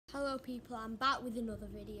Hello people, I'm back with another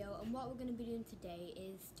video, and what we're going to be doing today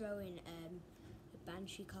is throwing a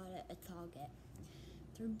banshee card at a target.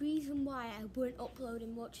 The reason why I weren't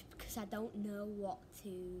uploading much because I don't know what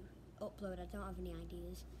to upload. I don't have any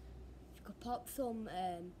ideas. If you could pop some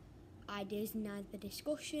ideas in either the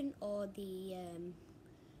discussion or the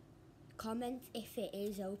comments if it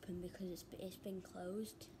is open, because it's been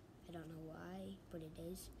closed. I don't know why, but it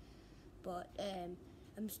is. But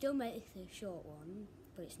I'm still making a short one,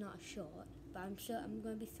 but it's not a short. But I'm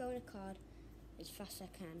going to be throwing a card as fast as I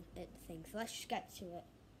can at the thing. So let's just get to it.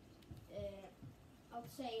 I'll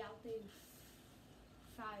say I'll do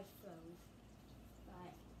 5 throws.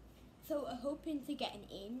 Right. So I'm hoping to get an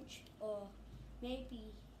inch, or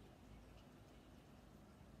maybe.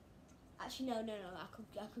 Actually, no. I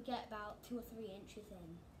could get about 2 or 3 inches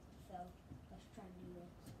in. So let's try and do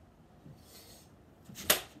this.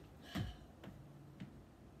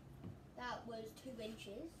 That was 2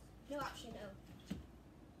 inches. No, actually no.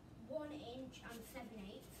 1 inch and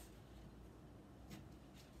 7/8.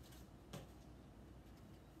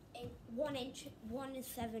 1 inch, 1 and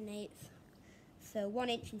 7/8. So 1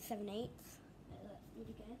 inch and 7/8. Let's do it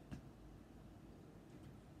again.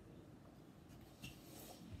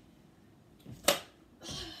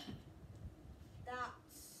 That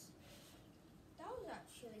was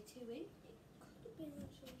actually 2 inches. It could have been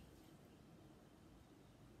actually.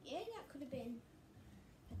 Yeah, that could have been.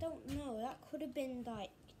 I don't know. That could have been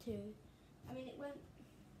like 2. I mean, it went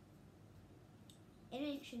 1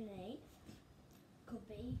 inch and 1/8. Could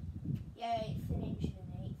be. Yeah, it's 1 inch and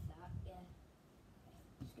 1/8. That. Yeah.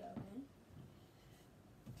 Let's go again.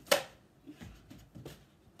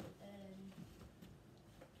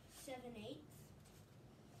 7/8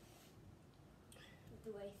 of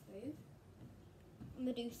the way through. I'm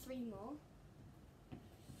gonna do 3 more.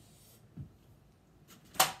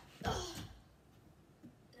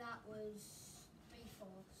 That was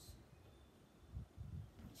 3/4.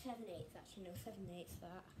 7/8 actually, no, 7/8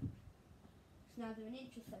 that. So now do 1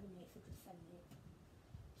 inch or 7/8, so it's 7/8.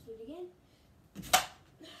 Let's do it again.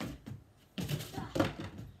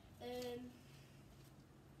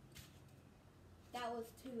 That was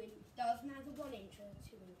 2 inch. That was neither 1 inch or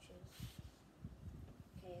 2 inches.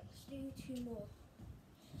 Okay, let's do 2 more.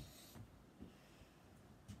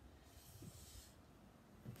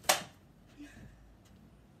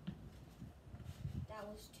 That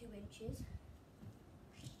was 2 inches.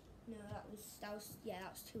 No, that was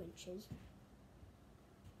 2 inches.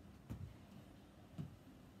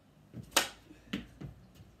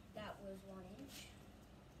 That was 1 inch.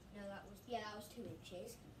 No, that was 2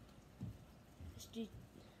 inches. Let's do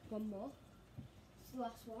 1 more. It's the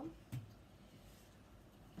last one.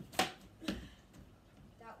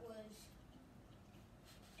 That was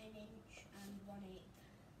 1 inch and 1/8.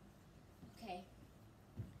 Okay.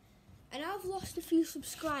 And I've lost a few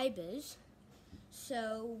subscribers,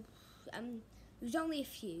 so there's only a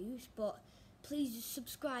few, but please just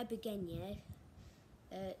subscribe again, yeah?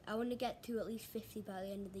 I want to get to at least 50 by the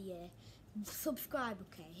end of the year. Subscribe,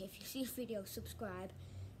 okay? If you see this video, subscribe,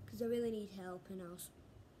 because I really need help, and I'll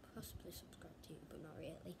possibly subscribe to you, but not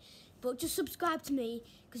really. But just subscribe to me,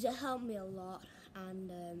 because it helped me a lot,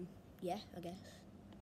 and yeah, I guess.